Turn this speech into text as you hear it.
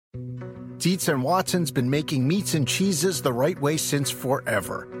Dietz and Watson's been making meats and cheeses the right way since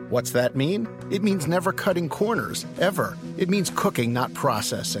forever. What's that mean? It means never cutting corners, ever. It means cooking, not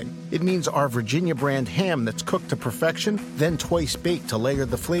processing. It means our Virginia brand ham that's cooked to perfection, then twice baked to layer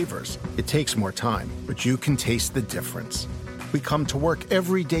the flavors. It takes more time, but you can taste the difference. We come to work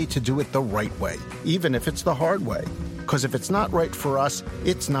every day to do it the right way, even if it's the hard way. Because if it's not right for us,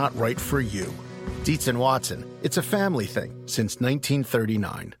 it's not right for you. Dietz and Watson, it's a family thing since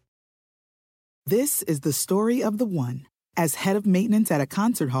 1939. This is the story of the one. As head of maintenance at a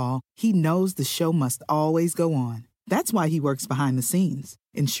concert hall, he knows the show must always go on. That's why he works behind the scenes,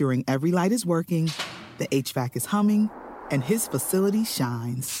 ensuring every light is working, the HVAC is humming, and his facility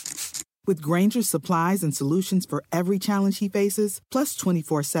shines. With Grainger's supplies and solutions for every challenge he faces, plus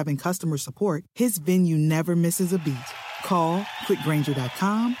 24/7 customer support, his venue never misses a beat. Call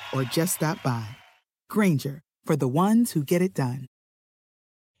quickgrainger.com or just stop by. Grainger, for the ones who get it done.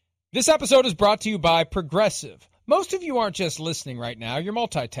 This episode is brought to you by Progressive. Most of you aren't just listening right now, you're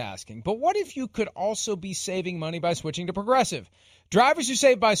multitasking. But what if you could also be saving money by switching to Progressive? Drivers who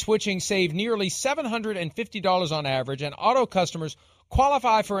save by switching save nearly $750 on average, and auto customers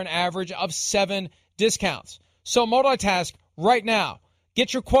qualify for an average of 7 discounts. So multitask right now.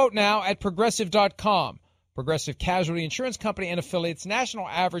 Get your quote now at Progressive.com. Progressive Casualty Insurance Company and affiliates, national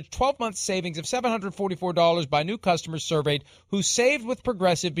average 12-month savings of $744 by new customers surveyed who saved with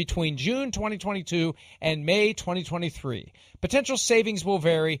Progressive between June 2022 and May 2023. Potential savings will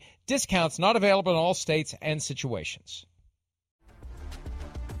vary. Discounts not available in all states and situations.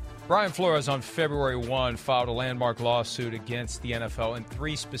 Brian Flores on February 1 filed a landmark lawsuit against the NFL and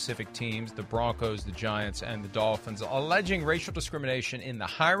 3 specific teams, the Broncos, the Giants, and the Dolphins, alleging racial discrimination in the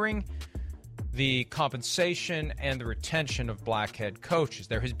hiring, the compensation, and the retention of black head coaches.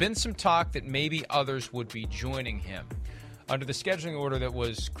 There has been some talk that maybe others would be joining him. Under the scheduling order that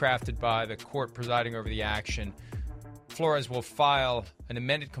was crafted by the court presiding over the action, Flores will file an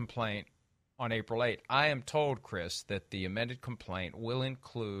amended complaint on April 8. I am told, Chris, that the amended complaint will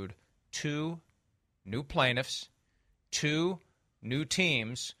include 2 new plaintiffs, 2 new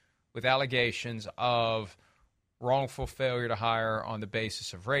teams with allegations of wrongful failure to hire on the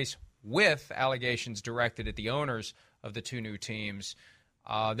basis of race, with allegations directed at the owners of the 2 new teams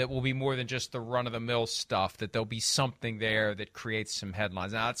that will be more than just the run-of-the-mill stuff, that there'll be something there that creates some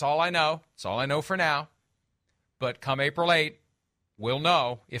headlines. Now, that's all I know. It's all I know for now. But come April 8, we'll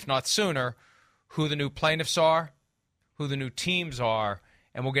know, if not sooner, who the new plaintiffs are, who the new teams are,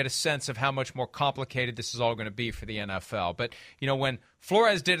 and we'll get a sense of how much more complicated this is all going to be for the NFL. But, you know, when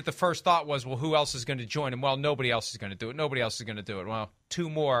Flores did it, the first thought was, well, who else is going to join him? Well, nobody else is going to do it. Nobody else is going to do it. Well, 2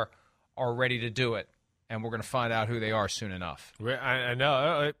 more are ready to do it, and we're going to find out who they are soon enough. I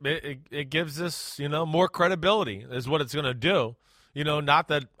know. It gives us, more credibility is what it's going to do. Not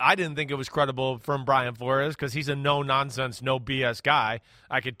that I didn't think it was credible from Brian Flores, because he's a no-nonsense, no BS guy.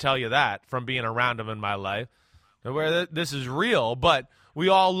 I could tell you that from being around him in my life, where this is real. But we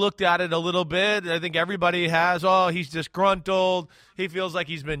all looked at it a little bit. I think everybody has, he's disgruntled. He feels like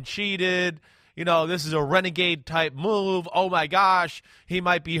he's been cheated. This is a renegade-type move. Oh, my gosh, he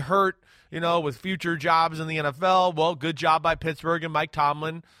might be hurt, with future jobs in the NFL. Well, good job by Pittsburgh and Mike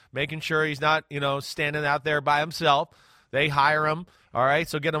Tomlin, making sure he's not, standing out there by himself. They hire him, all right,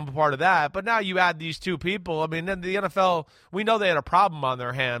 so get him a part of that. But now you add these 2 people. I mean, then the NFL, we know they had a problem on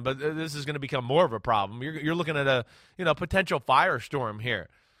their hand, but this is going to become more of a problem. You're looking at a, potential firestorm here.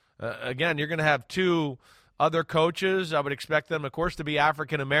 Again, you're going to have 2 other coaches. I would expect them, of course, to be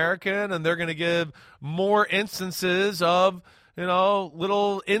African-American, and they're going to give more instances of,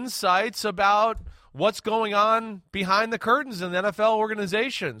 little insights about what's going on behind the curtains in the NFL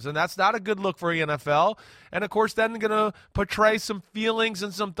organizations, and that's not a good look for the NFL. And, of course, then going to portray some feelings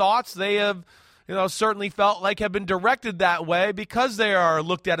and some thoughts they have, certainly felt like have been directed that way because they are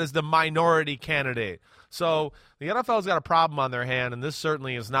looked at as the minority candidate. So the NFL's got a problem on their hand, and this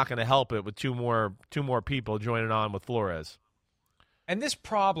certainly is not going to help it with two more people joining on with Flores. And this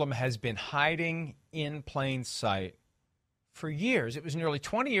problem has been hiding in plain sight for years. It was nearly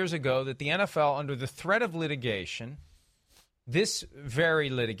 20 years ago that the NFL, under the threat of litigation, this very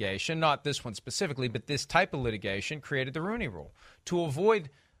litigation, not this one specifically, but this type of litigation, created the Rooney Rule. To avoid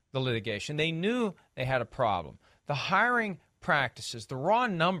the litigation, they knew they had a problem. The hiring practices, the raw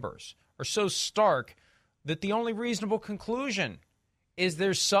numbers are so stark that the only reasonable conclusion is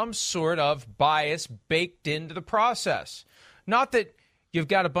there's some sort of bias baked into the process. Not that you've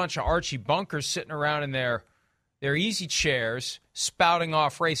got a bunch of Archie Bunkers sitting around in their easy chairs spouting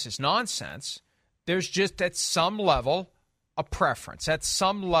off racist nonsense. There's just at some level a preference, at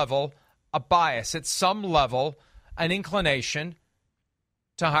some level a bias, at some level an inclination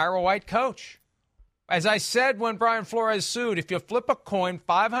to hire a white coach. As I said when Brian Flores sued, if you flip a coin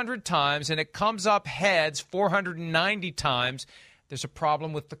 500 times and it comes up heads 490 times, there's a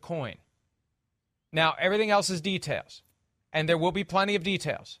problem with the coin. Now, everything else is details, and there will be plenty of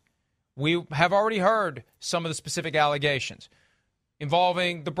details. We have already heard some of the specific allegations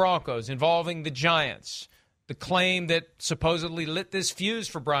involving the Broncos, involving the Giants, the claim that supposedly lit this fuse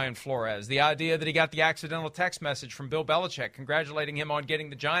for Brian Flores, the idea that he got the accidental text message from Bill Belichick congratulating him on getting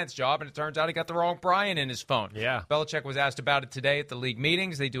the Giants job, and it turns out he got the wrong Brian in his phone. Yeah. Belichick was asked about it today at the league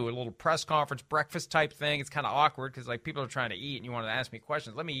meetings. They do a little press conference, breakfast type thing. It's kind of awkward because like people are trying to eat and you want to ask me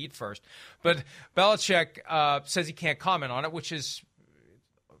questions. Let me eat first. But Belichick says he can't comment on it, which is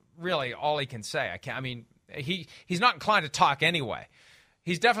really all he can say. He's not inclined to talk anyway.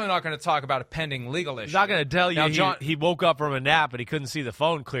 He's definitely not going to talk about a pending legal issue. He's not going to tell you now, he woke up from a nap and he couldn't see the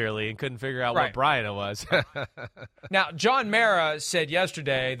phone clearly and couldn't figure out what Brian it was. Now, John Mara said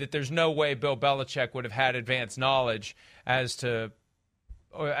yesterday that there's no way Bill Belichick would have had advanced knowledge as to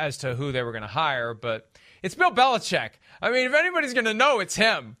who they were going to hire, but it's Bill Belichick. I mean, if anybody's going to know, it's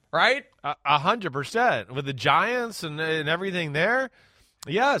him, right? 100%. With the Giants and everything there,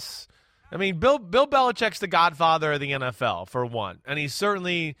 yes. I mean, Bill Belichick's the godfather of the NFL, for one. And he's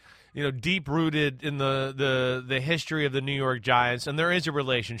certainly, deep-rooted in the history of the New York Giants, and there is a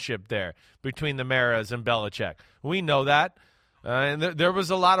relationship there between the Maras and Belichick. We know that. And there was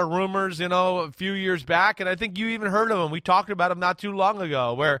a lot of rumors, a few years back, and I think you even heard of them. We talked about them not too long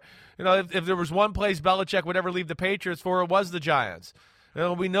ago, where, if there was one place Belichick would ever leave the Patriots for, it was the Giants.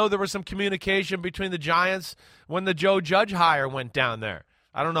 We know there was some communication between the Giants when the Joe Judge hire went down there.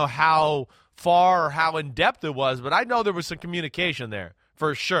 I don't know how far or how in-depth it was, but I know there was some communication there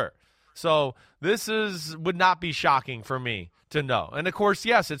for sure. So this would not be shocking for me to know. And, of course,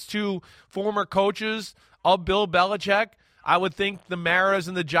 yes, it's two former coaches of Bill Belichick. I would think the Maras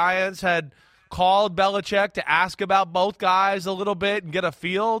and the Giants had called Belichick to ask about both guys a little bit and get a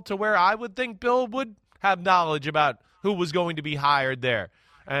feel to where I would think Bill would have knowledge about who was going to be hired there.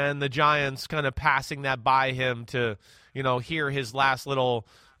 And the Giants kind of passing that by him to hear his last little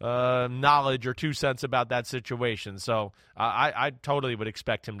knowledge or 2 cents about that situation. So I totally would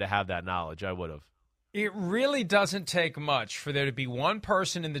expect him to have that knowledge. I would have. It really doesn't take much for there to be one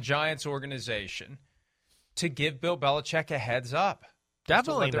person in the Giants organization to give Bill Belichick a heads up.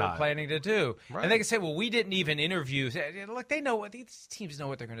 Definitely what they're not planning to do. Right. And they can say, well, we didn't even interview. Look, they know these teams know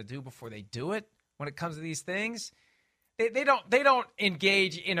what they're going to do before they do it when it comes to these things. They don't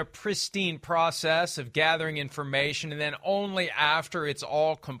engage in a pristine process of gathering information, and then only after it's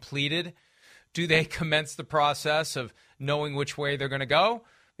all completed do they commence the process of knowing which way they're going to go.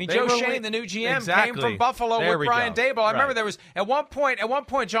 I mean, Joe Schoen, the new GM, came from Buffalo with Brian Daboll. I remember there was at one point,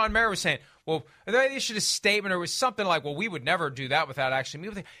 John Mara was saying, well, they issued a statement or it was something like, well, we would never do that without actually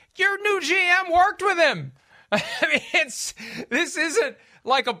meeting with him. Your new GM worked with him. I mean, this isn't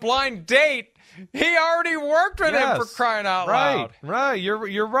like a blind date. He already worked with him, for crying out loud. Right.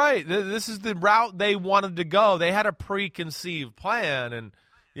 You're right. This is the route they wanted to go. They had a preconceived plan, and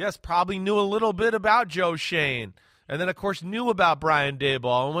yes, probably knew a little bit about Joe Schoen, and then of course knew about Brian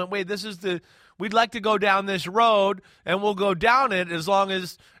Daboll, and went, wait, we'd like to go down this road, and we'll go down it as long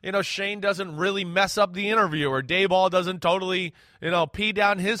as Schoen doesn't really mess up the interview, or Daboll doesn't totally pee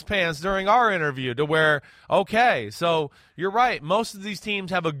down his pants during our interview. To where, okay, so you're right. Most of these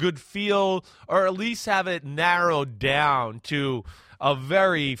teams have a good feel, or at least have it narrowed down to a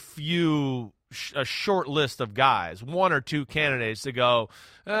very few. A short list of guys, one or two candidates to go,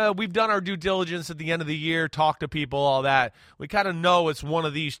 we've done our due diligence at the end of the year, talk to people, all that. We kind of know it's one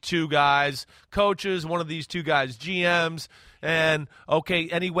of these two guys, coaches, one of these two guys, GMs, and, okay,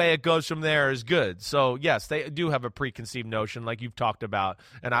 any way it goes from there is good. So, yes, they do have a preconceived notion like you've talked about,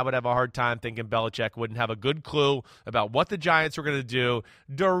 and I would have a hard time thinking Belichick wouldn't have a good clue about what the Giants were going to do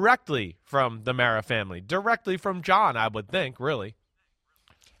directly from the Mara family, directly from John, I would think, really.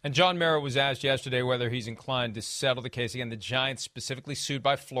 And John Mara was asked yesterday whether he's inclined to settle the case. Again, the Giants specifically sued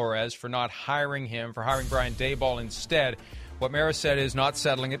by Flores for not hiring him, for hiring Brian Daboll instead. What Mara said is not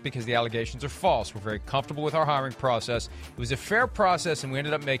settling it because the allegations are false. We're very comfortable with our hiring process. It was a fair process, and we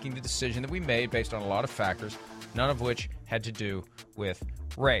ended up making the decision that we made based on a lot of factors, none of which had to do with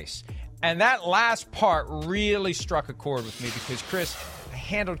race. And that last part really struck a chord with me because, Chris, I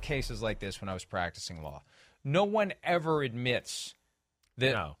handled cases like this when I was practicing law. No one ever admits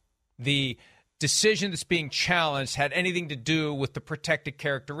that the decision that's being challenged had anything to do with the protected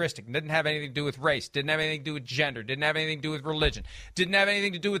characteristic. It didn't have anything to do with race. Didn't have anything to do with gender. Didn't have anything to do with religion. Didn't have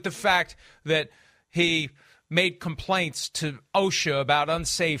anything to do with the fact that he made complaints to OSHA about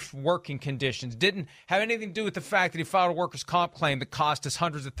unsafe working conditions. Didn't have anything to do with the fact that he filed a workers' comp claim that cost us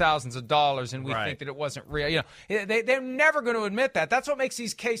hundreds of thousands of dollars, and we think that it wasn't real. You know, they're never going to admit that. That's what makes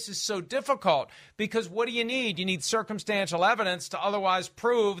these cases so difficult, because what do you need? You need circumstantial evidence to otherwise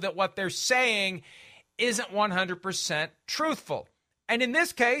prove that what they're saying isn't 100% truthful. And in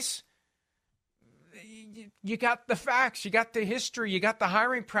this case, you got the facts, you got the history, you got the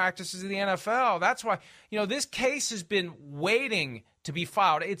hiring practices of the NFL. That's why, this case has been waiting to be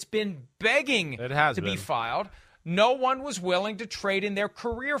filed. It's been begging to be filed. No one was willing to trade in their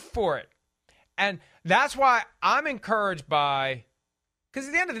career for it. And that's why I'm encouraged by, because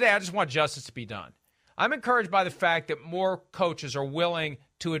at the end of the day, I just want justice to be done. I'm encouraged by the fact that more coaches are willing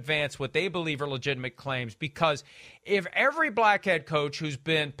to advance what they believe are legitimate claims, because if every black head coach who's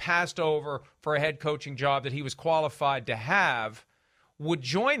been passed over for a head coaching job that he was qualified to have would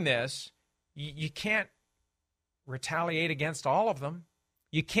join this, you can't retaliate against all of them.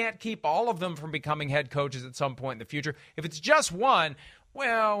 You can't keep all of them from becoming head coaches at some point in the future. If it's just one,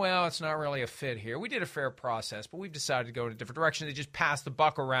 well, it's not really a fit here. We did a fair process, but we've decided to go in a different direction. They just pass the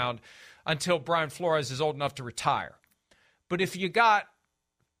buck around until Brian Flores is old enough to retire. But if you got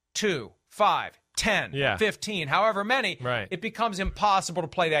 2, 5, 10, 15, however many, it becomes impossible to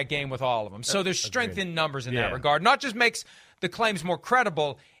play that game with all of them. So there's strength in numbers in that regard. Not just makes the claims more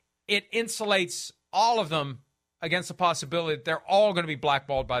credible, it insulates all of them against the possibility that they're all going to be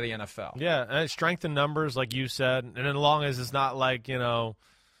blackballed by the NFL. Yeah, and strength in numbers, like you said, and as long as it's not like,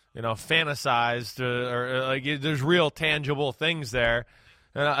 fantasized or like there's real tangible things there.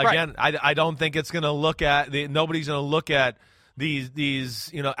 Again, I don't think it's going to look at nobody's going to look at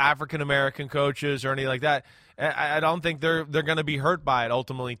these African American coaches or anything like that. I don't think they're going to be hurt by it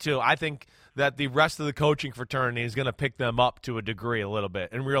ultimately too. I think that the rest of the coaching fraternity is going to pick them up to a degree a little bit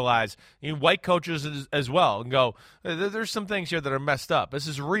and realize, white coaches as well, and go, there's some things here that are messed up. This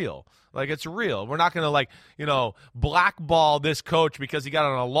is real. Like, it's real. We're not going to, blackball this coach because he got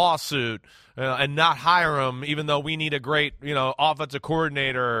on a lawsuit and not hire him, even though we need a great, offensive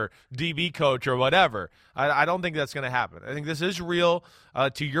coordinator or DB coach or whatever. I don't think that's going to happen. I think this is real.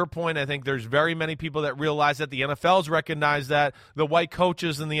 To your point, I think there's very many people that realize that. The NFL's recognize that. The white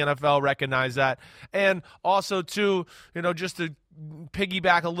coaches in the NFL recognize that. And also, too, just to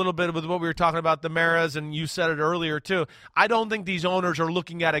piggyback a little bit with what we were talking about, the Maras, and you said it earlier too. I don't think these owners are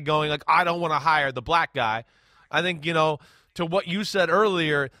looking at it going like, I don't want to hire the black guy. I think, to what you said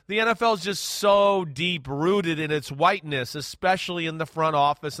earlier, the NFL is just so deep rooted in its whiteness, especially in the front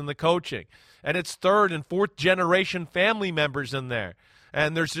office and the coaching. And it's third and fourth generation family members in there.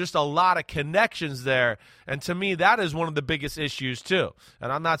 And there's just a lot of connections there. And to me, that is one of the biggest issues, too.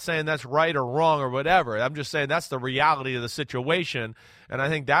 And I'm not saying that's right or wrong or whatever. I'm just saying that's the reality of the situation. And I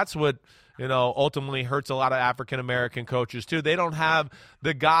think that's what, ultimately hurts a lot of African-American coaches, too. They don't have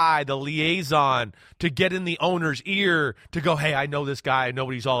the guy, the liaison, to get in the owner's ear to go, hey, I know this guy. I know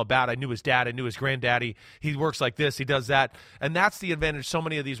what he's all about. I knew his dad. I knew his granddaddy. He works like this. He does that. And that's the advantage so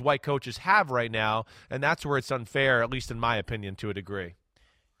many of these white coaches have right now. And that's where it's unfair, at least in my opinion, to a degree.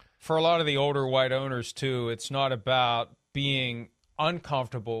 For a lot of the older white owners, too, it's not about being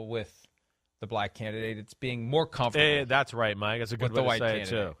uncomfortable with the black candidate. It's being more comfortable. That's right, Mike. That's a good way to say it,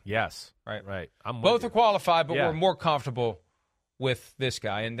 too. Yes. Right. Both are qualified, but we're more comfortable with this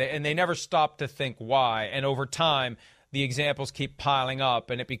guy. And they never stop to think why. And over time, the examples keep piling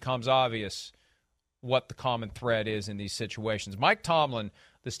up, and it becomes obvious what the common thread is in these situations. Mike Tomlin,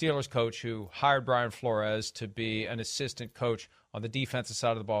 the Steelers coach who hired Brian Flores to be an assistant coach on the defensive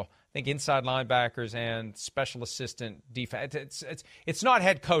side of the ball, I think inside linebackers and special assistant defense. It's not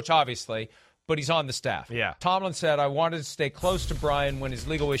head coach, obviously, but he's on the staff. Yeah. Tomlin said, I wanted to stay close to Brian when his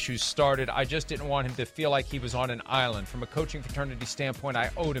legal issues started. I just didn't want him to feel like he was on an island. From a coaching fraternity standpoint,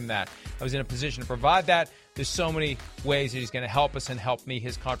 I owed him that. I was in a position to provide that. There's so many ways that he's going to help us and help me.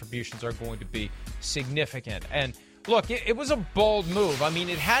 His contributions are going to be significant. And look, it was a bold move. I mean,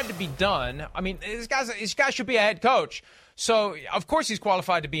 it had to be done. I mean, this guy should be a head coach. So, of course, he's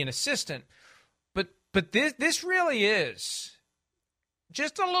qualified to be an assistant. But this really is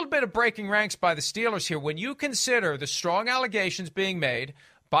just a little bit of breaking ranks by the Steelers here. When you consider the strong allegations being made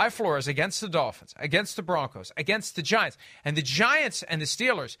by Flores against the Dolphins, against the Broncos, against the Giants, and the Giants and the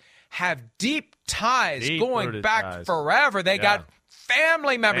Steelers have deep ties going back forever. They got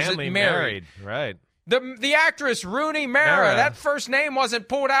family members that married. Right. The actress Rooney Mara, that first name wasn't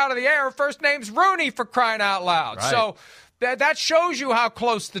pulled out of the air. Her first name's Rooney, for crying out loud. Right. So that shows you how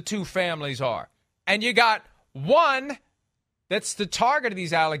close the two families are. And you got one that's the target of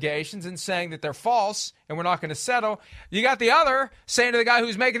these allegations and saying that they're false and we're not going to settle. You got the other saying to the guy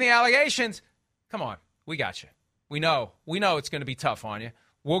who's making the allegations, come on, We got you. We know it's going to be tough on you.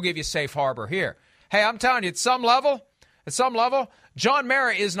 We'll give you safe harbor here. Hey, I'm telling you, at some level, John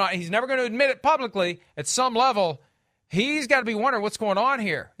Mara is not, he's never going to admit it publicly. At some level, he's got to be wondering what's going on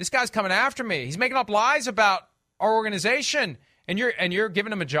here. This guy's coming after me. He's making up lies about our organization, and you're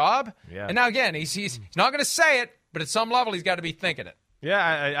giving him a job? Yeah. And now, again, he's not going to say it, but at some level, he's got to be thinking it.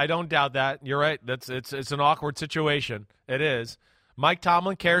 Yeah, I don't doubt that. You're right. It's an awkward situation. It is. Mike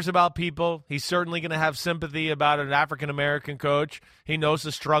Tomlin cares about people. He's certainly going to have sympathy about an African-American coach. He knows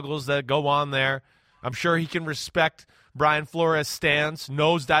the struggles that go on there. I'm sure he can respect Brian Flores' stance,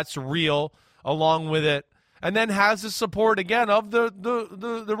 knows that's real along with it, and then has the support, again, of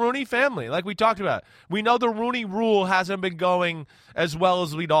the Rooney family, like we talked about. We know the Rooney Rule hasn't been going as well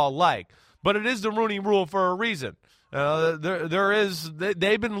as we'd all like, but it is the Rooney Rule for a reason.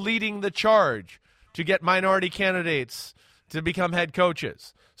 They've been leading the charge to get minority candidates to become head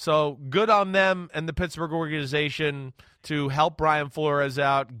coaches. So good on them and the Pittsburgh organization to help Brian Flores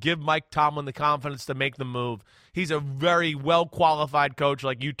out, give Mike Tomlin the confidence to make the move. He's a very well-qualified coach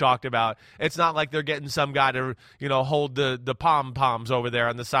like you talked about. It's not like they're getting some guy to, hold the pom-poms over there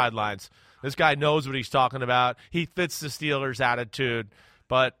on the sidelines. This guy knows what he's talking about. He fits the Steelers' attitude.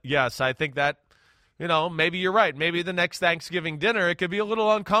 But, yes, I think that, maybe you're right. Maybe the next Thanksgiving dinner, it could be a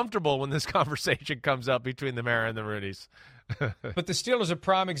little uncomfortable when this conversation comes up between the Mara and the Rooneys. But the Steelers are a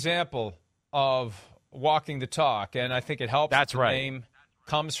prime example of walking the talk, and I think it helps. That's right. The name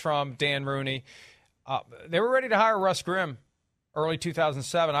comes from Dan Rooney. They were ready to hire Russ Grimm early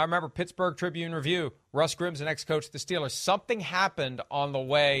 2007. I remember Pittsburgh Tribune Review. Russ Grimm's the next coach of the Steelers. Something happened on the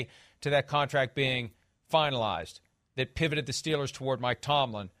way to that contract being finalized that pivoted the Steelers toward Mike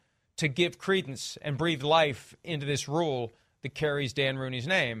Tomlin to give credence and breathe life into this rule that carries Dan Rooney's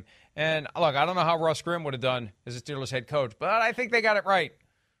name. And, look, I don't know how Russ Grimm would have done as a Steelers head coach, but I think they got it right.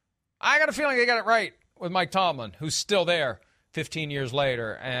 I got a feeling they got it right with Mike Tomlin, who's still there 15 years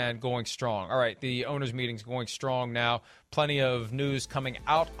later and going strong. All right, the owners' meeting's going strong now. Plenty of news coming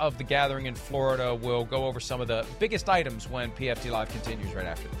out of the gathering in Florida. We'll go over some of the biggest items when PFT Live continues right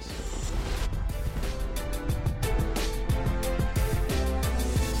after this.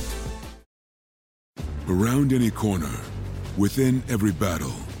 Around any corner, within every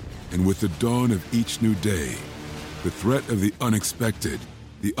battle, and with the dawn of each new day, the threat of the unexpected,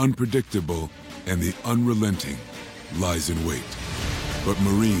 the unpredictable, and the unrelenting lies in wait. But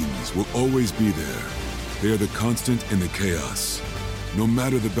Marines will always be there. They are the constant in the chaos. No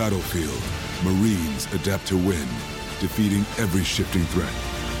matter the battlefield, Marines adapt to win, defeating every shifting threat,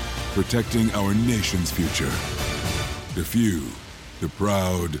 protecting our nation's future. The few, the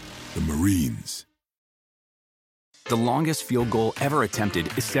proud, the Marines. The longest field goal ever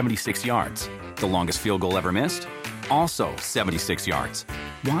attempted is 76 yards. The longest field goal ever missed? Also 76 yards.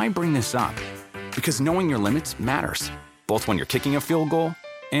 Why bring this up? Because knowing your limits matters, both when you're kicking a field goal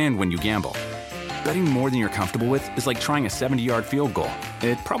and when you gamble. Betting more than you're comfortable with is like trying a 70-yard field goal.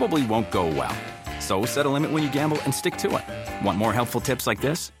 It probably won't go well. So set a limit when you gamble and stick to it. Want more helpful tips like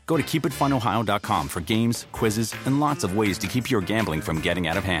this? Go to keepitfunohio.com for games, quizzes, and lots of ways to keep your gambling from getting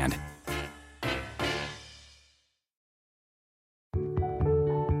out of hand.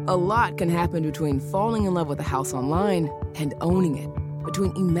 A lot can happen between falling in love with a house online and owning it.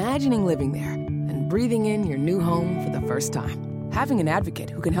 Between imagining living there and breathing in your new home for the first time. Having an advocate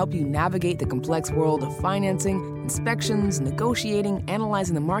who can help you navigate the complex world of financing, inspections, negotiating,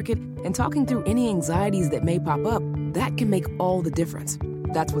 analyzing the market, and talking through any anxieties that may pop up, that can make all the difference.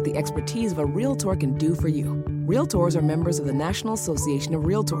 That's what the expertise of a Realtor can do for you. Realtors are members of the National Association of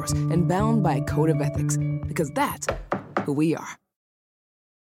Realtors and bound by a code of ethics, because that's who we are.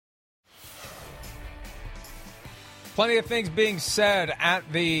 Plenty of things being said at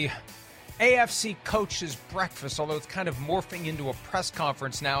the AFC Coaches Breakfast, although it's kind of morphing into a press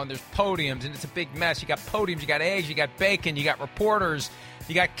conference now, and there's podiums, and it's a big mess. You got podiums, you got eggs, you got bacon, you got reporters,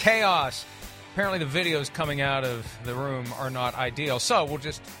 you got chaos. Apparently the videos coming out of the room are not ideal, so we'll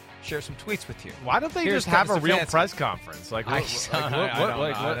just share some tweets with you. Why don't they just have a real press conference? Because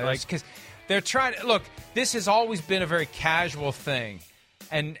they're trying to, look, this has always been a very casual thing.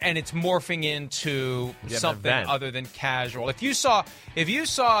 And it's morphing into something other than casual. If you saw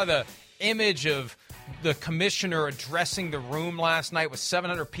the image of the commissioner addressing the room last night with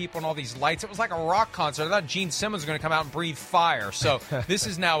 700 people and all these lights, it was like a rock concert. I thought Gene Simmons was going to come out and breathe fire. So this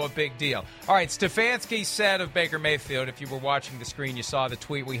is now a big deal. All right, Stefanski said of Baker Mayfield, if you were watching the screen, you saw the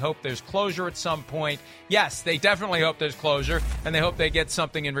tweet, we hope there's closure at some point. Yes, they definitely hope there's closure, and they hope they get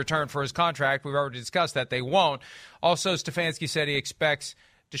something in return for his contract. We've already discussed that. They won't. Also, Stefanski said he expects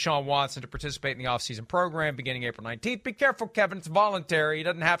Deshaun Watson to participate in the offseason program beginning April 19th. Be careful, Kevin. It's voluntary. He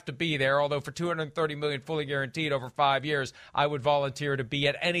doesn't have to be there, although for $230 million fully guaranteed over 5 years, I would volunteer to be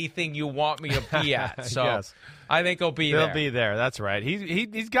at anything you want me to be at. So yes. I think he'll be there. He'll be there. That's right.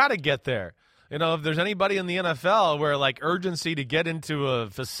 He's got to get there. You know, if there's anybody in the NFL where, like, urgency to get into a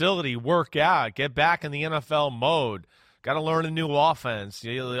facility, work out, get back in the NFL mode, got to learn a new offense,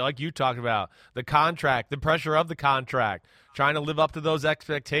 like you talked about, the contract, the pressure of the contract, trying to live up to those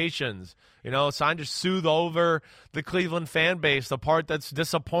expectations. You know, trying to soothe over the Cleveland fan base, the part that's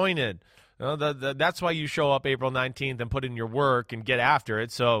disappointed. You know, that's why you show up April 19th and put in your work and get after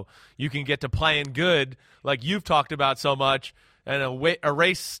it so you can get to playing good like you've talked about so much and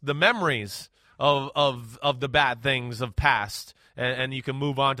erase the memories of the bad things of past. And you can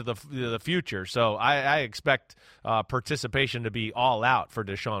move on to the future. So I expect participation to be all out for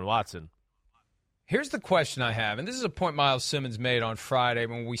Deshaun Watson. Here's the question I have, and this is a point Miles Simmons made on Friday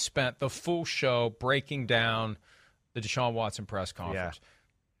when we spent the full show breaking down the Deshaun Watson press conference. Yeah.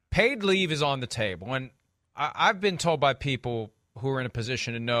 Paid leave is on the table, and I've been told by people who are in a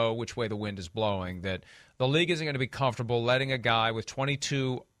position to know which way the wind is blowing that the league isn't going to be comfortable letting a guy with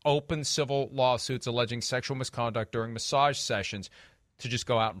 22 open civil lawsuits alleging sexual misconduct during massage sessions to just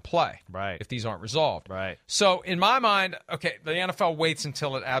go out and play, right, if these aren't resolved. Right. So in my mind, okay, the NFL waits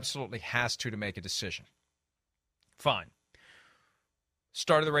until it absolutely has to make a decision. Fine.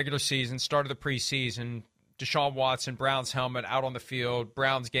 Start of the regular season, start of the preseason, Deshaun Watson, Browns helmet, out on the field,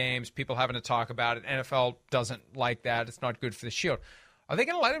 Browns games, people having to talk about it. NFL doesn't like that. It's not good for the Shield. Are they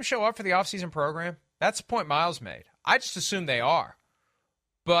going to let him show up for the offseason program? That's the point Miles made. I just assume they are.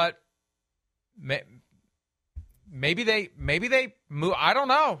 But maybe they move. I don't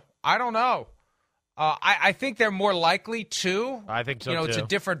know. I think they're more likely to. I think so, too. It's a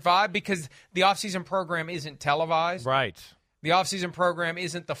different vibe because the offseason program isn't televised. Right. The offseason program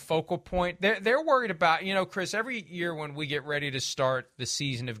isn't the focal point. They're worried about, Chris, every year when we get ready to start the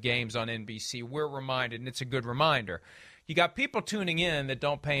season of games on NBC, we're reminded, and it's a good reminder, you got people tuning in that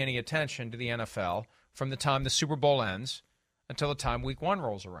don't pay any attention to the NFL from the time the Super Bowl ends until the time Week 1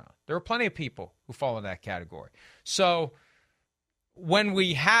 rolls around. There are plenty of people who fall in that category. So when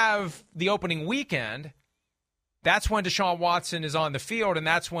we have the opening weekend, that's when Deshaun Watson is on the field, and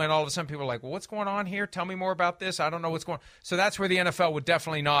that's when all of a sudden people are like, well, what's going on here? Tell me more about this. I don't know what's going on. So that's where the NFL would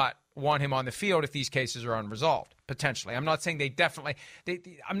definitely not want him on the field if these cases are unresolved, potentially. I'm not saying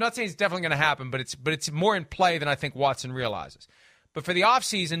I'm not saying it's definitely going to happen, but it's more in play than I think Watson realizes. But for the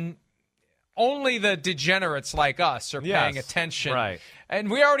offseason, only the degenerates like us are paying attention. Right. And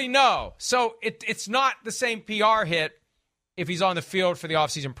we already know. So it's not the same PR hit if he's on the field for the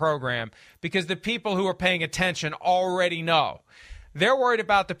offseason program because the people who are paying attention already know. They're worried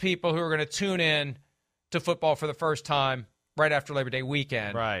about the people who are going to tune in to football for the first time right after Labor Day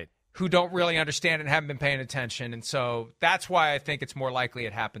weekend. Right. Who don't really understand and haven't been paying attention. And so that's why I think it's more likely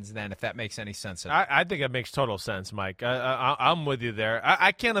it happens then, if that makes any sense. I think it makes total sense, Mike. I'm with you there.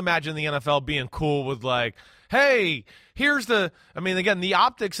 I can't imagine the NFL being cool with like, hey, here's again, the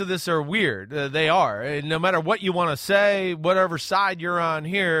optics of this are weird. They are. No matter what you want to say, whatever side you're on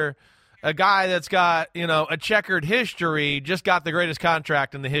here, a guy that's got, a checkered history just got the greatest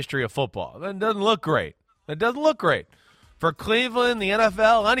contract in the history of football. That doesn't look great. It doesn't look great. For Cleveland, the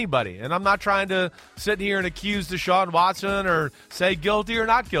NFL, anybody. And I'm not trying to sit here and accuse Deshaun Watson or say guilty or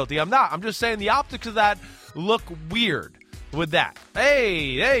not guilty. I'm not. I'm just saying the optics of that look weird with that.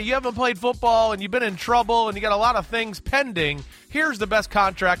 Hey, you haven't played football and you've been in trouble and you got a lot of things pending. Here's the best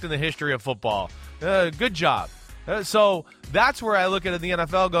contract in the history of football. Good job. So that's where I look at the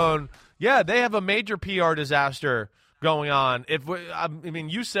NFL going, yeah, they have a major PR disaster going on.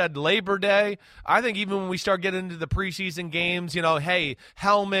 You said Labor Day. I think even when we start getting into the preseason games, hey,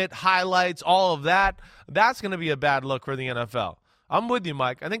 helmet, highlights, all of that, that's going to be a bad look for the NFL. I'm with you,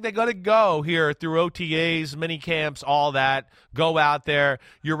 Mike. I think they got to go here through OTAs, mini camps, all that. Go out there.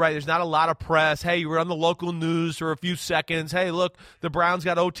 You're right. There's not a lot of press. Hey, you were on the local news for a few seconds. Hey, look, the Browns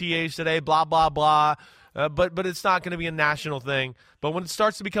got OTAs today, blah, blah, blah. But it's not going to be a national thing. But when it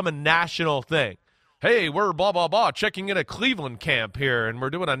starts to become a national thing, hey, we're blah, blah, blah, checking in a Cleveland camp here, and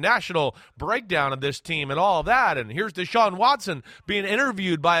we're doing a national breakdown of this team and all of that, and here's Deshaun Watson being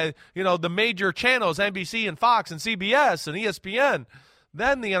interviewed by, the major channels, NBC and Fox and CBS and ESPN,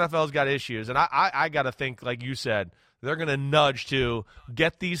 then the NFL's got issues. And I got to think, like you said, they're going to nudge to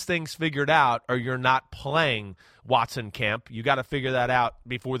get these things figured out or you're not playing Watson camp. You got to figure that out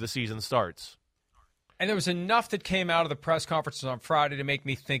before the season starts. And there was enough that came out of the press conferences on Friday to make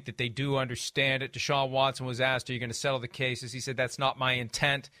me think that they do understand it. Deshaun Watson was asked, are you going to settle the cases? He said, that's not my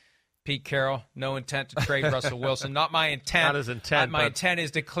intent. Pete Carroll, no intent to trade Russell Wilson. Not my intent. Not his intent. My intent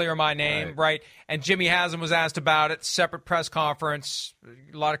is to clear my name, right? And Jimmy Haslam was asked about it, separate press conference,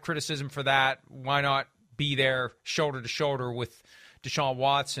 a lot of criticism for that. Why not be there shoulder to shoulder with Deshaun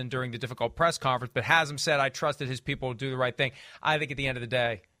Watson during the difficult press conference? But Haslam said, I trusted his people to do the right thing. I think at the end of the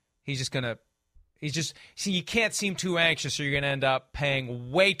day, you can't seem too anxious or you're going to end up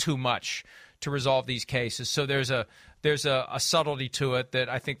paying way too much to resolve these cases. So there's a subtlety to it that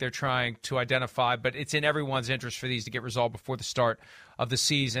I think they're trying to identify, but it's in everyone's interest for these to get resolved before the start of the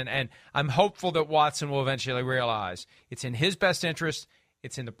season. And I'm hopeful that Watson will eventually realize it's in his best interest,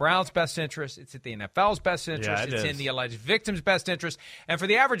 it's in the Browns' best interest, it's in the NFL's best interest, it's in the alleged victim's best interest. And for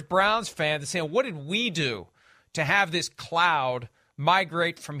the average Browns fan, they're saying, what did we do to have this cloud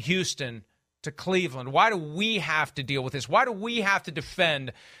migrate from Houston to Cleveland? Why do we have to deal with this? Why do we have to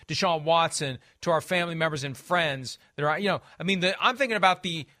defend Deshaun Watson to our family members and friends that are, I'm thinking about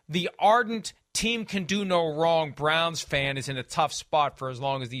the ardent team can do no wrong Browns fan is in a tough spot for as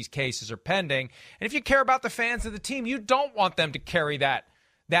long as these cases are pending. And if you care about the fans of the team, you don't want them to carry that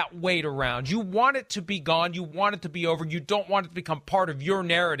weight around. You want it to be gone. You want it to be over. You don't want it to become part of your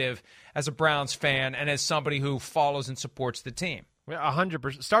narrative as a Browns fan and as somebody who follows and supports the team.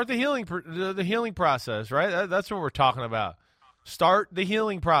 100%. Start the healing process, right? That's what we're talking about. Start the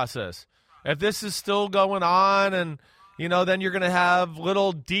healing process. If this is still going on and, then you're going to have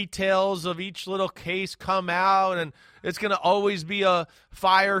little details of each little case come out and it's going to always be a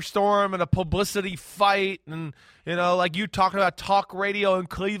firestorm and a publicity fight and, like you talking about talk radio in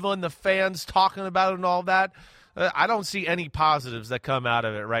Cleveland, the fans talking about it and all that. I don't see any positives that come out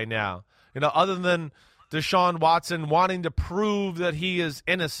of it right now, other than Deshaun Watson wanting to prove that he is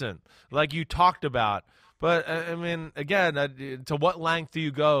innocent, like you talked about. But, again, to what length do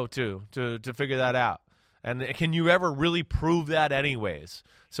you go to figure that out? And can you ever really prove that anyways?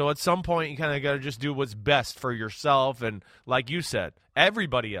 So at some point, you kind of got to just do what's best for yourself and, like you said,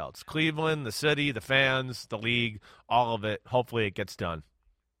 everybody else, Cleveland, the city, the fans, the league, all of it. Hopefully it gets done.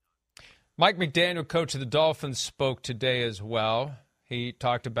 Mike McDaniel, coach of the Dolphins, spoke today as well. He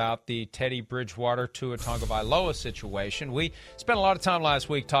talked about the Teddy Bridgewater Tua Tagovailoa situation. We spent a lot of time last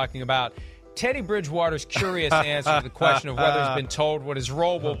week talking about Teddy Bridgewater's curious answer to the question of whether he's been told what his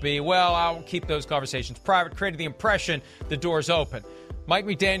role will be. Well, I'll keep those conversations private, created the impression the door's open. Mike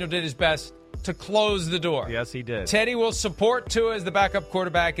McDaniel did his best to close the door. Yes, he did. Teddy will support Tua as the backup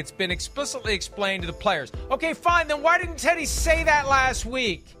quarterback. It's been explicitly explained to the players. Okay, fine, then why didn't Teddy say that last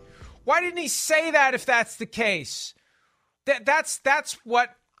week? Why didn't he say that if that's the case? That's what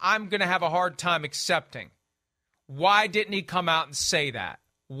I'm going to have a hard time accepting. Why didn't he come out and say that?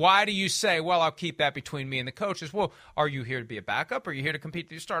 Why do you say, well, I'll keep that between me and the coaches? Well, are you here to be a backup? Are you here to compete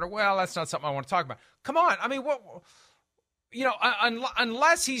for your starter? Well, that's not something I want to talk about. Come on. I mean,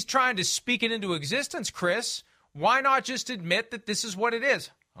 unless he's trying to speak it into existence, Chris, why not just admit that this is what it is?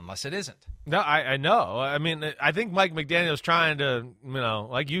 Unless it isn't. No, I know. I mean, I think Mike McDaniel's trying to,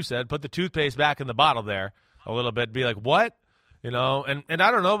 like you said, put the toothpaste back in the bottle there a little bit, be like, what? And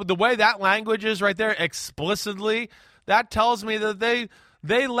I don't know, but the way that language is right there explicitly, that tells me that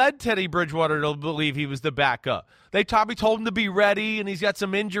they led Teddy Bridgewater to believe he was the backup. They probably told him to be ready, and he's got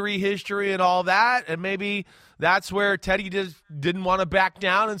some injury history and all that, and maybe that's where Teddy just didn't want to back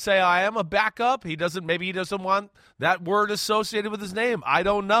down and say, I am a backup. Maybe he doesn't want that word associated with his name. I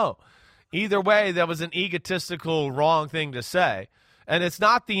don't know. Either way, that was an egotistical, wrong thing to say. And it's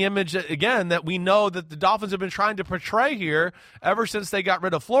not the image, again, that we know that the Dolphins have been trying to portray here ever since they got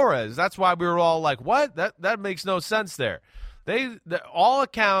rid of Flores. That's why we were all like, what? That makes no sense there. All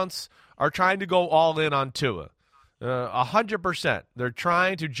accounts are trying to go all in on Tua. 100%. They're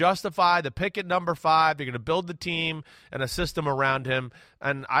trying to justify the pick at number 5. They're going to build the team and a system around him.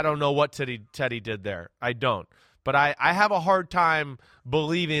 And I don't know what Teddy did there. I don't. But I have a hard time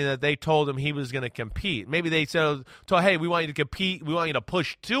believing that they told him he was going to compete. Maybe they said, hey, we want you to compete. We want you to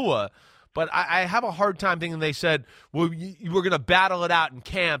push Tua. But I have a hard time thinking they said, well, we're going to battle it out in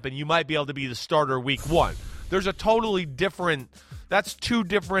camp, and you might be able to be the starter week 1. There's a totally different – that's two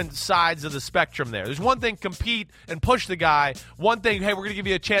different sides of the spectrum there. There's one thing, compete and push the guy. One thing, hey, we're going to give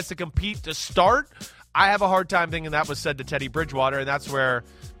you a chance to compete to start. I have a hard time thinking that was said to Teddy Bridgewater, and that's where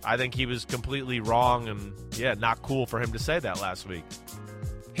I think he was completely wrong and, not cool for him to say that last week.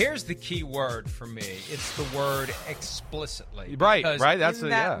 Here's the key word for me. It's the word explicitly. Right. That's in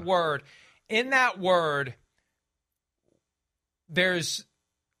that word, there's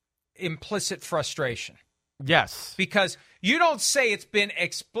implicit frustration. Yes. Because you don't say it's been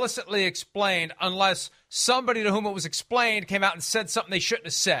explicitly explained unless somebody to whom it was explained came out and said something they shouldn't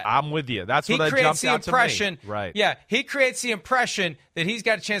have said. I'm with you. That's what jumped out to me. Right. Yeah, he creates the impression that he's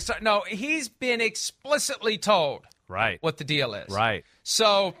got a chance to. No, he's been explicitly told what the deal is. Right.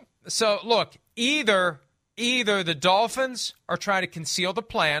 So look, either the Dolphins are trying to conceal the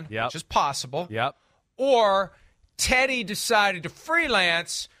plan, which is possible, or Teddy decided to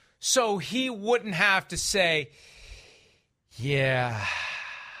freelance so he wouldn't have to say, yeah,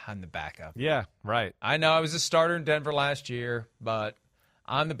 I'm the backup. Yeah, right. I know I was a starter in Denver last year, but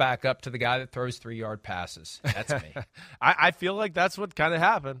I'm the backup to the guy that throws 3-yard passes. That's me. I feel like that's what kind of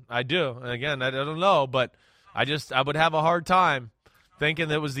happened. I do. And again, I don't know, but I would have a hard time thinking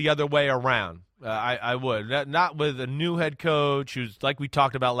that it was the other way around. I would. Not with a new head coach who's, like we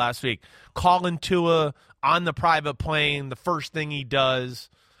talked about last week, calling Tua on the private plane, the first thing he does.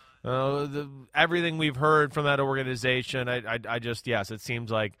 Everything we've heard from that organization, I just, yes, it seems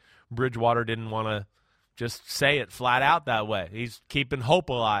like Bridgewater didn't want to just say it flat out that way. He's keeping hope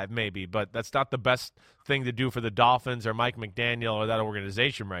alive maybe, but that's not the best thing to do for the Dolphins or Mike McDaniel or that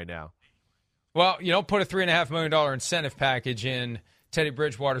organization right now. Well, you don't put a $3.5 million incentive package in Teddy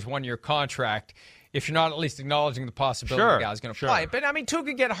Bridgewater's 1-year contract if you're not at least acknowledging the possibility the guy's going to play. But, I mean, Tua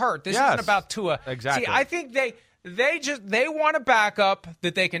could get hurt. This isn't about Tua. Exactly. See, I think they want a backup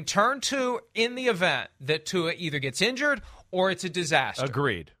that they can turn to in the event that Tua either gets injured or it's a disaster.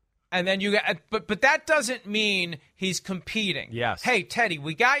 Agreed. And then but that doesn't mean he's competing. Yes. Hey, Teddy,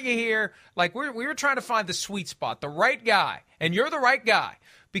 we got you here. Like we were trying to find the sweet spot, the right guy, and you're the right guy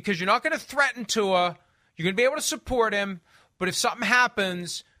because you're not going to threaten Tua. You're going to be able to support him, but if something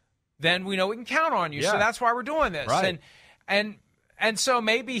happens, then we know we can count on you. Yeah. So that's why we're doing this. Right. And so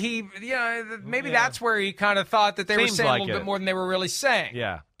maybe that's where he kind of thought that they were saying a little bit more than they were really saying.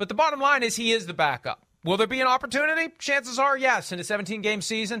 Yeah. But the bottom line is he is the backup. Will there be an opportunity? Chances are, yes. In a 17-game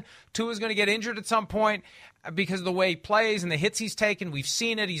season, Tua's going to get injured at some point because of the way he plays and the hits he's taken. We've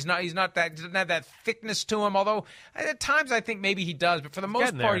seen it. He's not doesn't have that thickness to him. Although at times I think maybe he does, but for the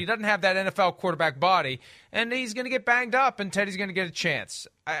most part, he doesn't have that NFL quarterback body, and he's going to get banged up, and Teddy's going to get a chance.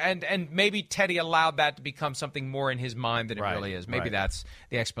 And maybe Teddy allowed that to become something more in his mind than it really is. Maybe that's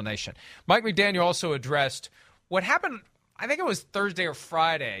the explanation. Mike McDaniel also addressed what happened. I think it was Thursday or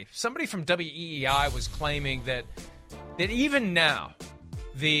Friday. Somebody from WEEI was claiming that even now,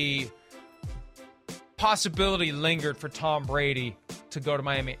 the possibility lingered for Tom Brady to go to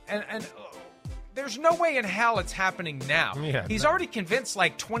Miami. And there's no way in hell it's happening now. He's already convinced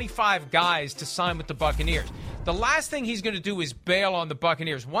like 25 guys to sign with the Buccaneers. The last thing he's going to do is bail on the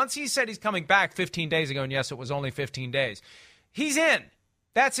Buccaneers. Once he said he's coming back 15 days ago, and yes, it was only 15 days, he's in.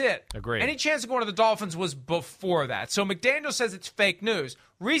 That's it. Agreed. Any chance of going to the Dolphins was before that. So McDaniel says it's fake news.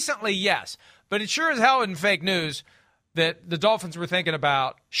 Recently, yes. But it sure as hell isn't fake news that the Dolphins were thinking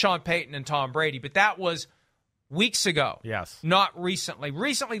about Sean Payton and Tom Brady. But that was weeks ago. Yes. Not recently.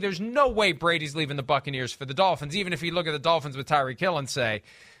 Recently, there's no way Brady's leaving the Buccaneers for the Dolphins, even if you look at the Dolphins with Tyreek Hill and say,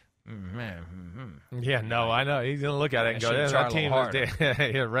 yeah, no, I know. He's going to look at it and go, that team is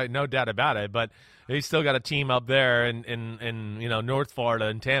yeah, right, no doubt about it. But he's still got a team up there in North Florida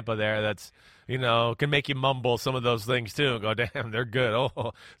and Tampa there that's, can make you mumble some of those things too and go, damn, they're good.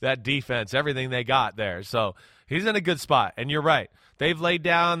 Oh, that defense, everything they got there. So he's in a good spot. And you're right. They've laid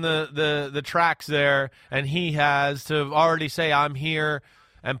down the tracks there, and he has to already say, I'm here.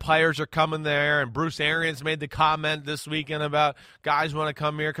 And players are coming there, and Bruce Arians made the comment this weekend about guys want to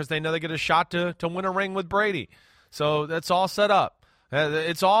come here because they know they get a shot to win a ring with Brady. So that's all set up.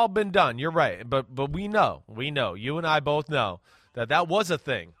 It's all been done. You're right. But we know, you and I both know that was a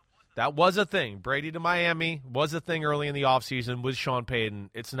thing. That was a thing. Brady to Miami was a thing early in the offseason with Sean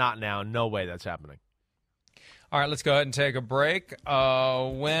Payton. It's not now. No way that's happening. All right, let's go ahead and take a break.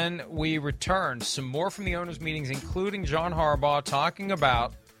 When we return, some more from the owners' meetings, including John Harbaugh talking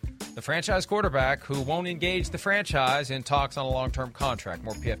about the franchise quarterback who won't engage the franchise in talks on a long-term contract.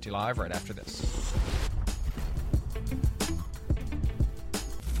 More PFT Live right after this.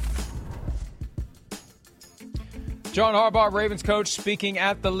 John Harbaugh, Ravens coach, speaking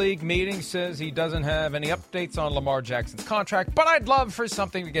at the league meeting, says he doesn't have any updates on Lamar Jackson's contract, but I'd love for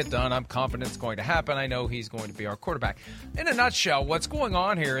something to get done. I'm confident it's going to happen. I know he's going to be our quarterback. In a nutshell, what's going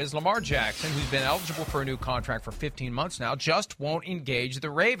on here is Lamar Jackson, who's been eligible for a new contract for 15 months now, just won't engage the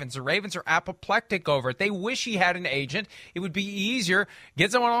Ravens. The Ravens are apoplectic over it. They wish he had an agent. It would be easier.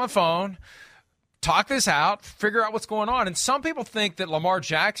 Get someone on the phone, talk this out, figure out what's going on. And some people think that Lamar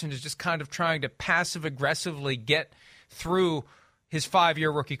Jackson is just kind of trying to passive-aggressively get through his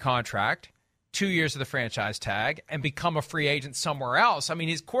 5-year rookie contract, 2 years of the franchise tag, and become a free agent somewhere else. I mean,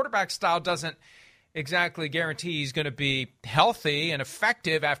 his quarterback style doesn't exactly guarantee he's going to be healthy and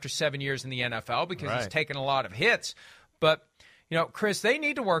effective after 7 years in the NFL because he's taken a lot of hits. But, Chris, they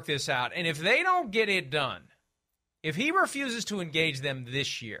need to work this out. And if they don't get it done, if he refuses to engage them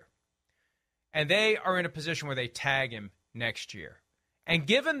this year, and they are in a position where they tag him next year, and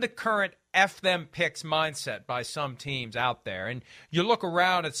given the current F them picks mindset by some teams out there, and you look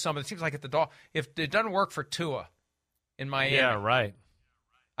around at some, it seems like at the Dolphins, if it doesn't work for Tua in Miami. Yeah, right.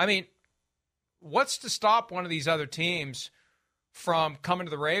 I mean, what's to stop one of these other teams from coming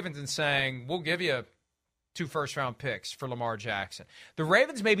to the Ravens and saying, we'll give you 2 first-round picks for Lamar Jackson? The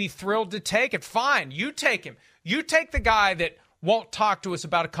Ravens may be thrilled to take it. Fine, you take him. You take the guy that won't talk to us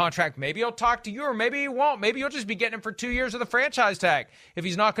about a contract. Maybe he'll talk to you, or maybe he won't. Maybe you'll just be getting him for 2 years of the franchise tag if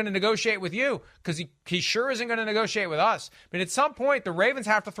he's not going to negotiate with you, because he sure isn't going to negotiate with us. But at some point, the Ravens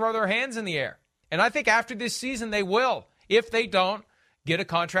have to throw their hands in the air. And I think after this season, they will. If they don't, get a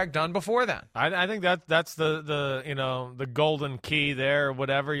contract done before then. I think that's the golden key there,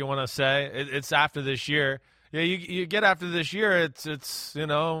 whatever you want to say. It's after this year. Yeah, you get after this year, it's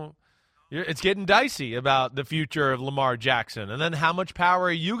getting dicey about the future of Lamar Jackson. And then how much power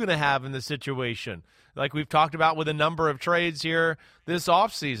are you going to have in the situation? Like we've talked about with a number of trades here this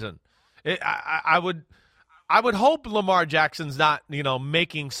offseason. I would hope Lamar Jackson's not,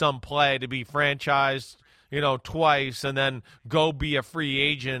 making some play to be franchised, twice and then go be a free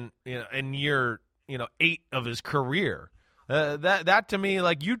agent in year, 8 of his career. That to me,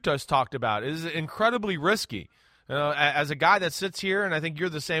 like you just talked about, is incredibly risky. As a guy that sits here, and I think you're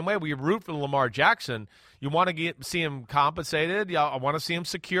the same way, we root for Lamar Jackson. You want to see him compensated. Yeah, I want to see him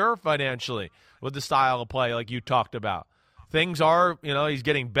secure financially with the style of play like you talked about. Things are, he's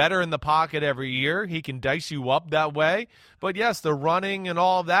getting better in the pocket every year. He can dice you up that way. But, yes, the running and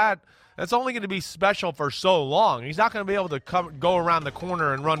all of that, that's only going to be special for so long. He's not going to be able to go around the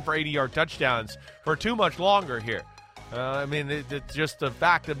corner and run for 80-yard touchdowns for too much longer here. It's just a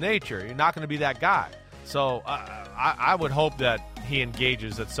fact of nature. You're not going to be that guy. So I would hope that he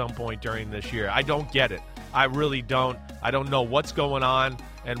engages at some point during this year. I don't get it. I really don't. I don't know what's going on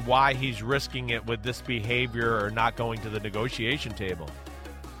and why he's risking it with this behavior or not going to the negotiation table.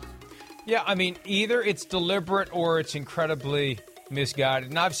 Yeah, either it's deliberate or it's incredibly misguided.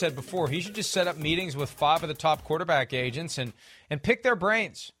 And I've said before, he should just set up meetings with 5 of the top quarterback agents and pick their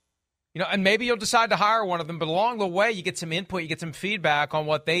brains. And maybe you'll decide to hire one of them, but along the way, you get some input, you get some feedback on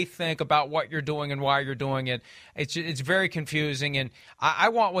what they think about what you're doing and why you're doing it. It's very confusing, and I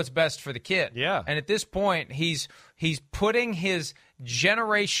want what's best for the kid. Yeah. And at this point, he's putting his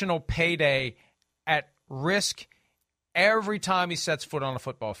generational payday at risk every time he sets foot on a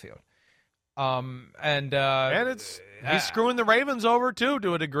football field. And he's screwing the Ravens over too,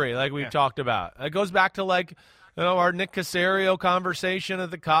 to a degree, like we've talked about. It goes back to our Nick Caserio conversation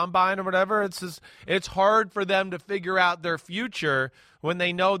at the Combine or whatever. It's hard for them to figure out their future when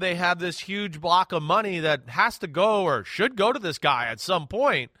they know they have this huge block of money that has to go or should go to this guy at some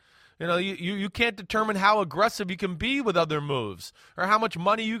point. You can't determine how aggressive you can be with other moves or how much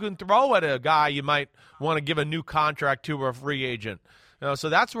money you can throw at a guy you might want to give a new contract to or a free agent. So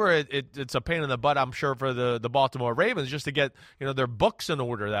that's where it's a pain in the butt, I'm sure, for the Baltimore Ravens just to get their books in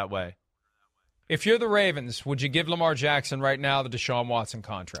order that way. If you're the Ravens, would you give Lamar Jackson right now the Deshaun Watson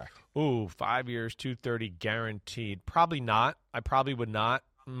contract? Ooh, 5 years, $230 guaranteed. Probably not. I probably would not.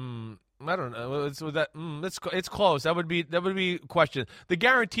 I don't know. It's close. That would be a question. The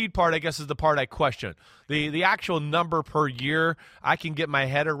guaranteed part, I guess, is the part I question. The actual number per year, I can get my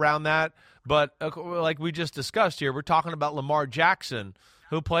head around that. But like we just discussed here, we're talking about Lamar Jackson,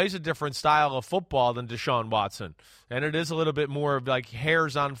 who plays a different style of football than Deshaun Watson. And it is a little bit more of like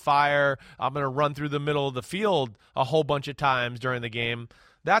hair's on fire. I'm going to run through the middle of the field a whole bunch of times during the game.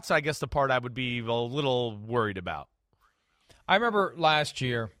 That's, I guess, the part I would be a little worried about. I remember last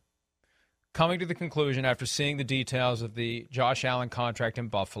year coming to the conclusion after seeing the details of the Josh Allen contract in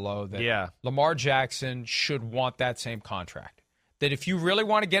Buffalo that Lamar Jackson should want that same contract. That if you really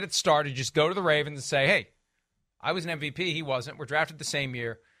want to get it started, just go to the Ravens and say, hey, I was an MVP. He wasn't. We're drafted the same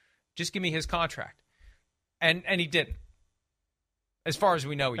year. Just give me his contract. And he didn't. As far as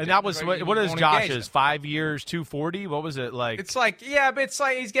we know, he didn't. And that was, what is Josh's, 5 years, $240? What was it like? It's like, but it's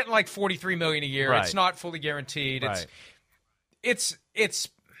like he's getting like $43 million a year. Right. It's not fully guaranteed. Right.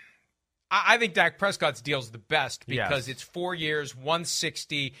 I think Dak Prescott's deal is the best because it's 4 years,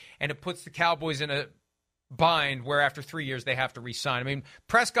 $160, and it puts the Cowboys in a bind where after 3 years they have to re-sign.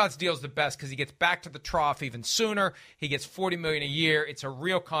 Prescott's deal is the best because he gets back to the trough even sooner. He gets $40 million a year. It's a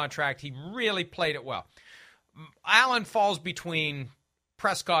real contract. He really played it well. Allen falls between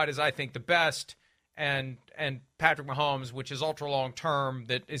Prescott is, I think, the best, and Patrick Mahomes, which is ultra long term,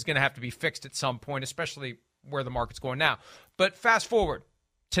 that is going to have to be fixed at some point, especially where the market's going now. But fast forward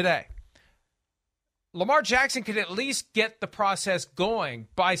today, Lamar Jackson could at least get the process going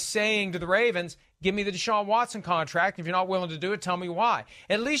by saying to the Ravens, give me the Deshaun Watson contract. If you're not willing to do it, tell me why.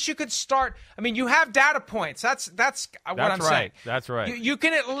 At least you could start. I mean, you have data points. That's what I'm saying. That's right. You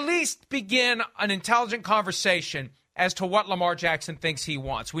can at least begin an intelligent conversation as to what Lamar Jackson thinks he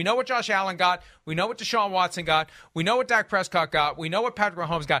wants. We know what Josh Allen got. We know what Deshaun Watson got. We know what Dak Prescott got. We know what Patrick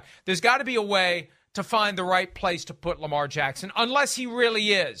Mahomes got. There's got to be a way to find the right place to put Lamar Jackson, unless he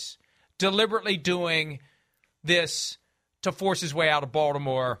really is deliberately doing this to force his way out of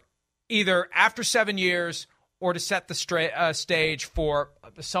Baltimore, either after 7 years or to set the stage for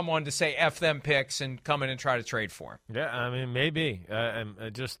someone to say F them picks and come in and try to trade for him. Yeah, I mean, maybe.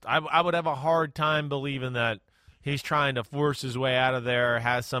 I would have a hard time believing that he's trying to force his way out of there,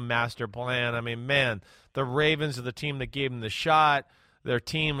 has some master plan. I mean, man, the Ravens are the team that gave him the shot. Their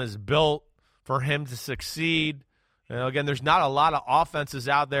team is built for him to succeed. You know, again, there's not a lot of offenses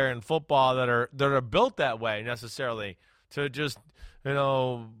out there in football that are built that way necessarily to just,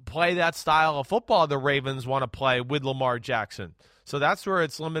 play that style of football the Ravens want to play with Lamar Jackson. So that's where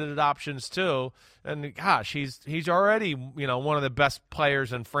it's limited options too. And gosh, he's already, one of the best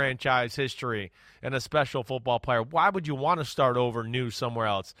players in franchise history and a special football player. Why would you want to start over new somewhere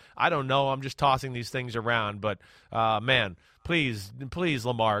else? I don't know. I'm just tossing these things around, but man, please,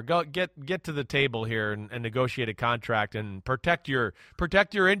 Lamar, go get to the table here and negotiate a contract and protect your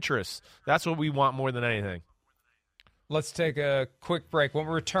interests. That's what we want more than anything. Let's take a quick break. When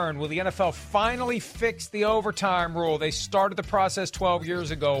we return, will the NFL finally fix the overtime rule? They started the process 12 years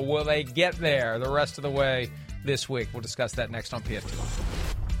ago. Will they get there the rest of the way this week? We'll discuss that next on PFT.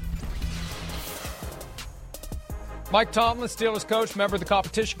 Mike Tomlin, Steelers coach, member of the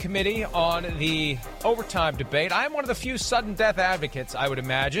competition committee on the overtime debate. I am one of the few sudden death advocates, I would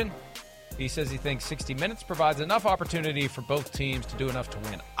imagine. He says he thinks 60 minutes provides enough opportunity for both teams to do enough to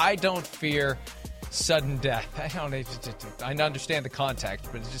win. I don't fear sudden death. I understand the context,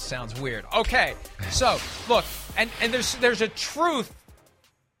 but it just sounds weird. Okay, so look, and there's a truth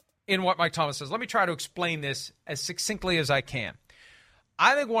in what Mike Tomlin says. Let me try to explain this as succinctly as I can.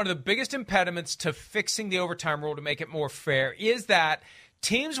 I think one of the biggest impediments to fixing the overtime rule to make it more fair is that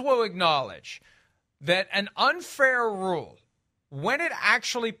teams will acknowledge that an unfair rule, when it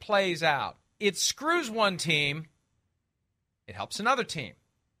actually plays out, it screws one team, it helps another team.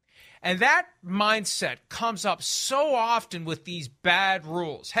 And that mindset comes up so often with these bad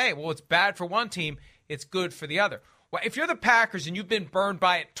rules. Hey, well, it's bad for one team, it's good for the other. Well, if you're the Packers and you've been burned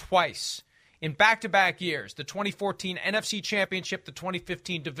by it twice in back-to-back years, the 2014 NFC Championship, the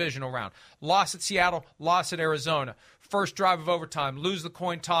 2015 divisional round, loss at Seattle, loss at Arizona, first drive of overtime, lose the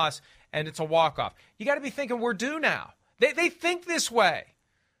coin toss, and it's a walk-off. You got to be thinking we're due now. They think this way.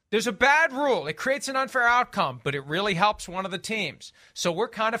 There's a bad rule. It creates an unfair outcome, but it really helps one of the teams. So we're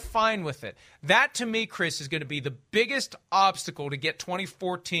kind of fine with it. That, to me, Chris, is going to be the biggest obstacle to get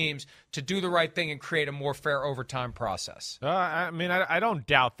 24 teams to do the right thing and create a more fair overtime process. I don't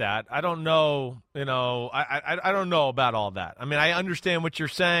doubt that. I don't know, I don't know about all that. I mean, I understand what you're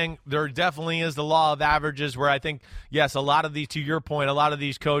saying. There definitely is the law of averages where I think, yes, a lot of these, to your point, a lot of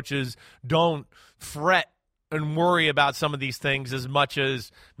these coaches don't fret and worry about some of these things as much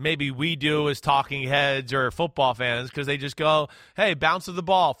as maybe we do as talking heads or football fans, because they just go, hey, bounce of the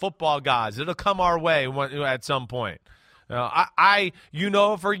ball, football guys, it'll come our way at some point. I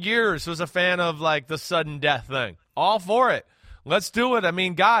for years was a fan of like the sudden death thing. All for it. Let's do it. I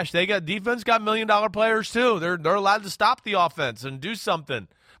mean, gosh, defense got $1 million players too. They're allowed to stop the offense and do something.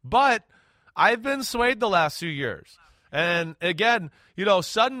 But I've been swayed the last few years. And again,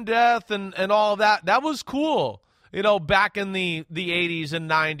 sudden death and all of that was cool, back in the 80s and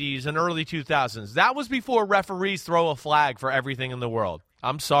 90s and early 2000s. That was before referees throw a flag for everything in the world.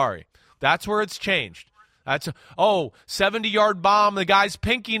 I'm sorry. That's where it's changed. That's 70-yard bomb. The guy's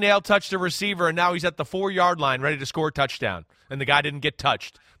pinky nail touched the receiver, and now he's at the 4-yard line ready to score a touchdown. And the guy didn't get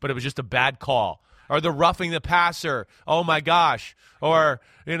touched, but it was just a bad call. Or the roughing the passer. Oh, my gosh. Or,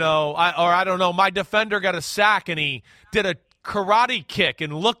 I don't know, my defender got a sack and he did a karate kick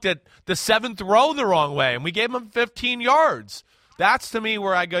and looked at the 7th row the wrong way, and we gave him 15 yards. That's, to me,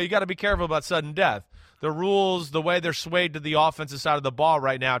 where I go, you got to be careful about sudden death. The rules, the way they're swayed to the offensive side of the ball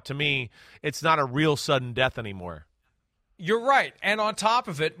right now, to me, it's not a real sudden death anymore. You're right. And on top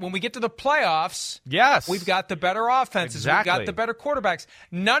of it, when we get to the playoffs, yes, we've got the better offenses. Exactly. We've got the better quarterbacks.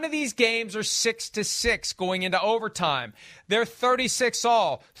 None of these games are 6-6 going into overtime. They're 36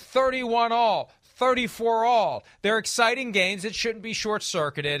 all, 31 all, 34 all. They're exciting games that shouldn't be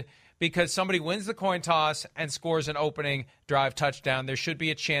short-circuited because somebody wins the coin toss and scores an opening drive touchdown. There should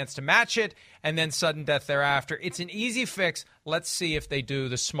be a chance to match it, and then sudden death thereafter. It's an easy fix. Let's see if they do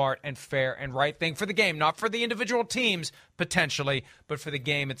the smart and fair and right thing for the game, not for the individual teams, potentially, but for the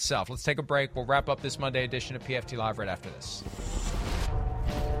game itself. Let's take a break. We'll wrap up this Monday edition of PFT Live right after this.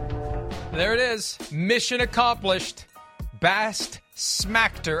 There it is. Mission accomplished. Bast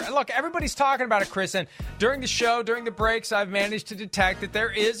Smackter. And look, everybody's talking about it, Chris, and during the show, during the breaks, I've managed to detect that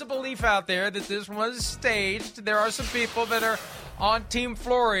there is a belief out there that this was staged. There are some people that are on Team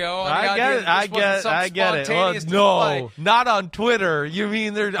Florio. I get it. Well, no, not on Twitter. You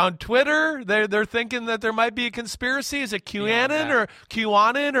mean they're on Twitter? They're thinking that there might be a conspiracy? Is it QAnon or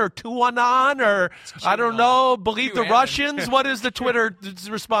QAnon or Tuanon or I don't know? Believe the Russians? What is the Twitter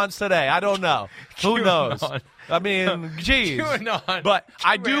response today? I don't know. Who knows? I mean, geez. But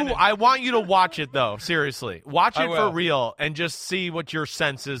I want you to watch it, though, seriously. Watch it for real and just see what your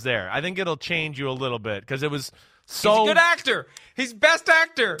sense is there. I think it'll change you a little bit because it was so... He's a good actor. He's best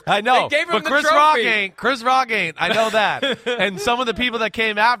actor. I know, they gave him but the Chris trophy. Rock ain't. I know that. And some of the people that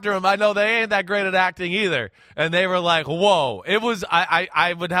came after him, I know they ain't that great at acting either. And they were like, whoa. It was...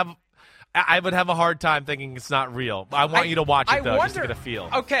 I would have a hard time thinking it's not real. I want you to watch it, though, just to get a feel.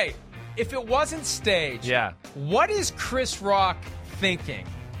 Okay. If it wasn't staged, what is Chris Rock thinking?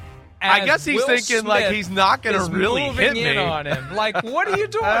 I guess he's thinking Smith like he's not going to really hit me on him. Like, what are you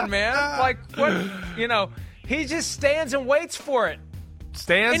doing, man? Like, what? He just stands and waits for it.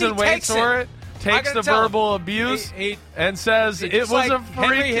 Takes the verbal abuse and says it was like a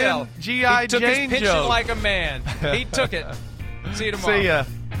freaking G.I. Jane joke. He took his pitching like a man. He took it. See you tomorrow. See ya.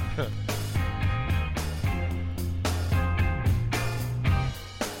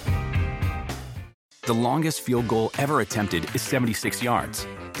 The longest field goal ever attempted is 76 yards.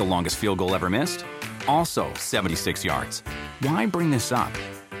 The longest field goal ever missed? Also 76 yards. Why bring this up?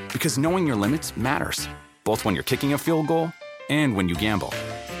 Because knowing your limits matters, both when you're kicking a field goal and when you gamble.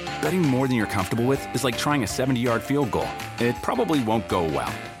 Betting more than you're comfortable with is like trying a 70-yard field goal. It probably won't go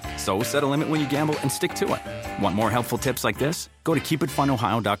well. So set a limit when you gamble and stick to it. Want more helpful tips like this? Go to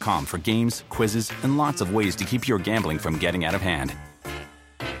keepitfunohio.com for games, quizzes, and lots of ways to keep your gambling from getting out of hand.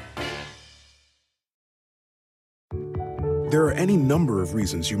 There are any number of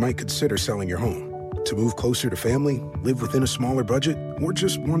reasons you might consider selling your home. To move closer to family, live within a smaller budget, or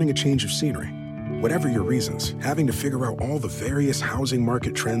just wanting a change of scenery. Whatever your reasons, having to figure out all the various housing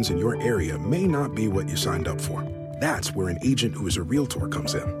market trends in your area may not be what you signed up for. That's where an agent who is a Realtor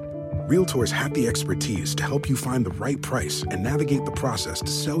comes in. Realtors have the expertise to help you find the right price and navigate the process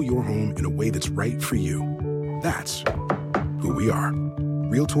to sell your home in a way that's right for you. That's who we are.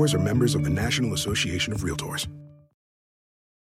 Realtors are members of the National Association of Realtors.